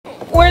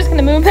just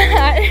gonna move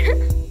that.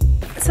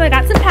 So I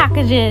got some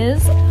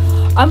packages.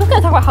 I'm just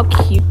gonna talk about how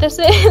cute this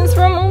is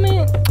for a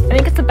moment. I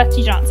think it's the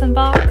Betsey Johnson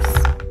box.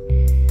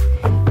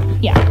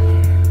 Yeah.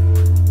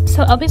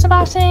 So LB's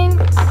unboxing.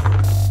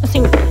 Let's see.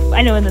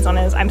 I know what this one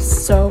is. I'm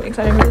so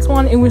excited for this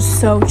one. It was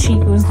so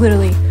cheap. It was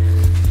literally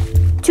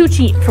too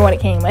cheap for what it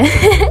came with.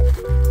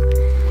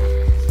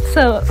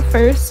 So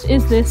first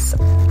is this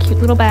cute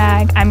little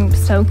bag. I'm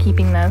so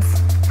keeping this.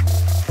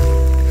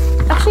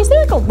 Actually, is there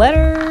like a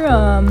letter?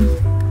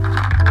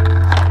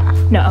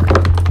 No,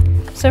 okay.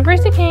 So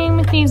first it came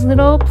with these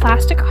little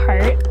plastic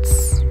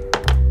hearts,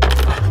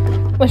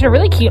 which are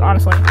really cute,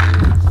 honestly.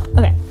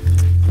 Okay.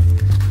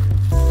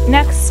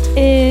 Next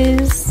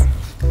is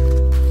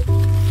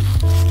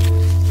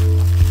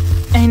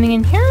anything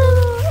in here?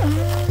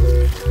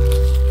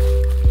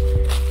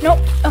 Nope.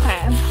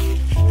 Okay.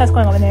 That's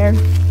going over there.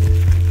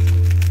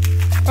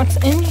 What's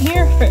in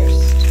here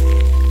first?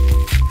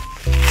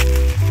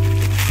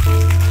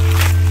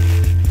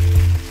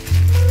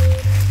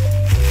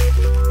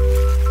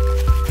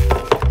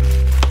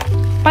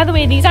 By the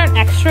way, these aren't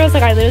extras.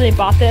 Like, I literally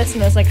bought this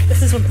and I was like,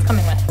 this is what it's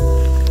coming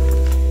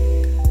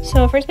with.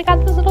 So first we got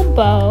this little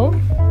bow.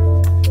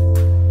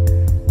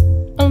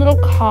 A little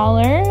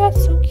collar.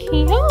 That's so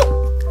cute.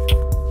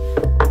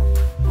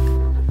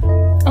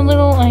 A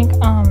little, like,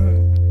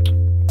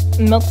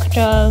 milk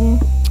jug.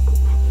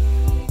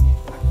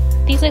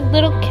 These, like,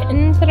 little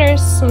kittens that are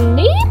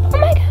asleep. Oh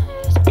my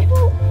god, so cute.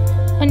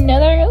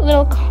 Another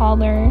little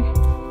collar.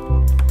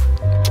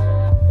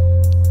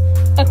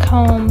 A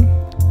comb.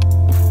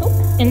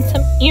 And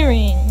some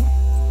earrings.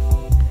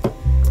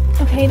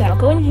 Okay, that'll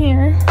go in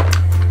here.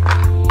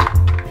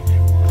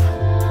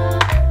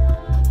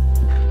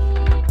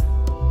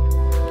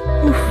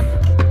 Oof,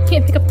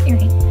 can't pick up the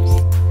earrings.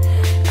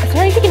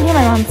 Sorry if you can hear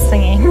my mom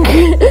singing.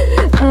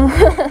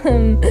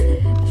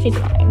 She's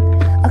fine.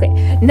 Okay,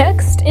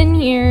 next in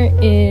here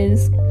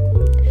is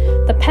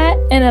the pet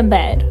and a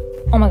bed.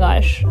 Oh my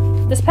gosh,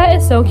 this pet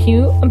is so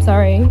cute. I'm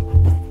sorry.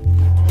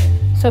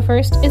 So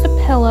first is a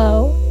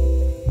pillow.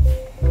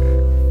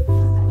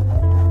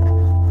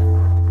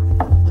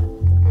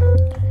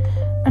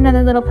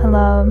 Another little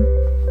pillow.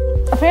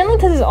 Apparently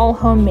this is all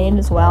homemade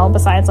as well,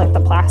 besides like the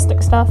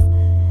plastic stuff.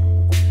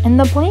 And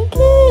the blanket,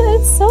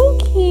 it's so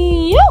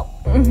cute.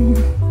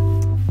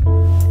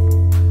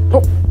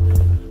 Oh,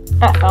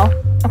 that fell.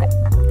 Okay.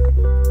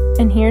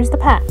 And here's the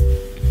pet.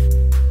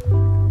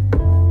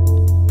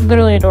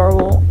 Literally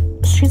adorable.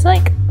 She's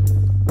like,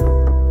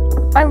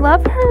 I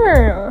love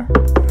her.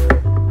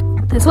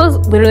 This was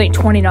literally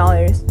 $20.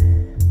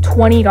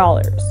 $20.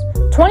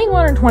 $21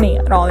 or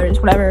 $20,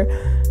 whatever.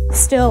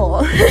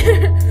 Still,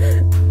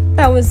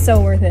 that was so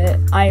worth it.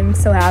 I'm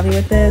so happy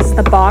with this.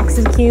 The box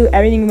is cute.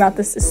 Everything about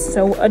this is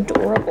so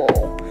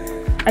adorable.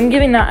 I'm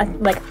giving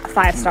that like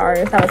 5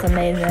 stars. That was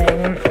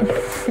amazing.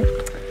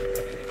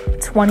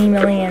 20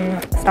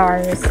 million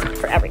stars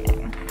for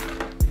everything.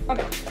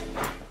 Okay.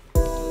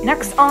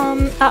 Next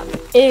up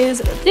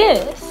is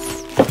this.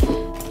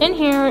 In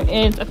here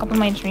is a couple of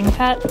my dream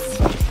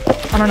pets.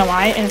 I don't know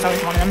why, and it's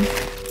always one of them.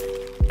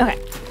 Okay.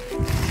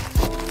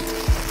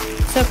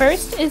 So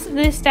first is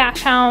this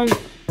dash hound.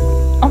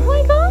 Oh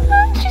my god,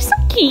 she's so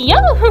cute.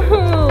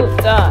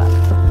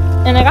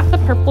 And I got the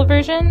purple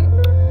version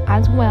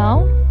as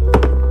well.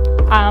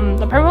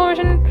 The purple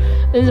version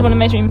is one of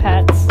my dream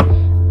pets.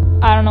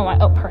 I don't know why.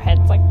 Oh, her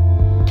head's like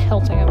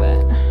tilting a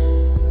bit.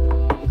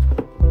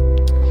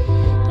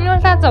 You know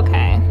what? That's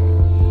okay.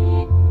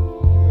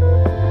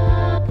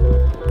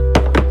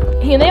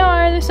 Here they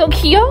are. They're so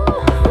cute.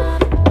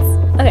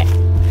 Okay.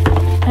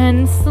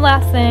 And this is the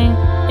last thing.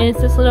 Is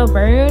this little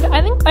bird.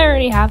 I think I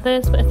already have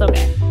this, but it's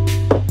okay.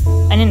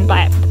 I didn't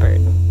buy it for the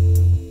bird.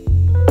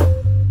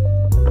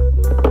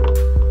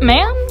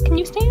 Ma'am, can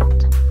you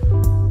stand?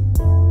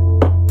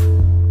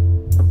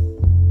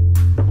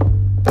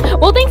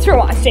 Well, thanks for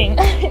watching.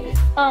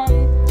 I'm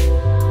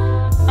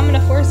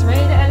gonna force Ray to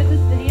edit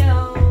this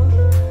video.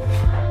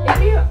 If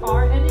you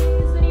are editing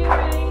this video,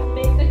 Ray,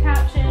 make a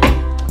caption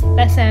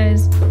that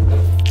says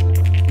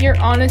your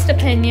honest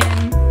opinion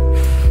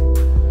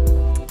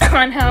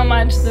on how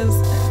much this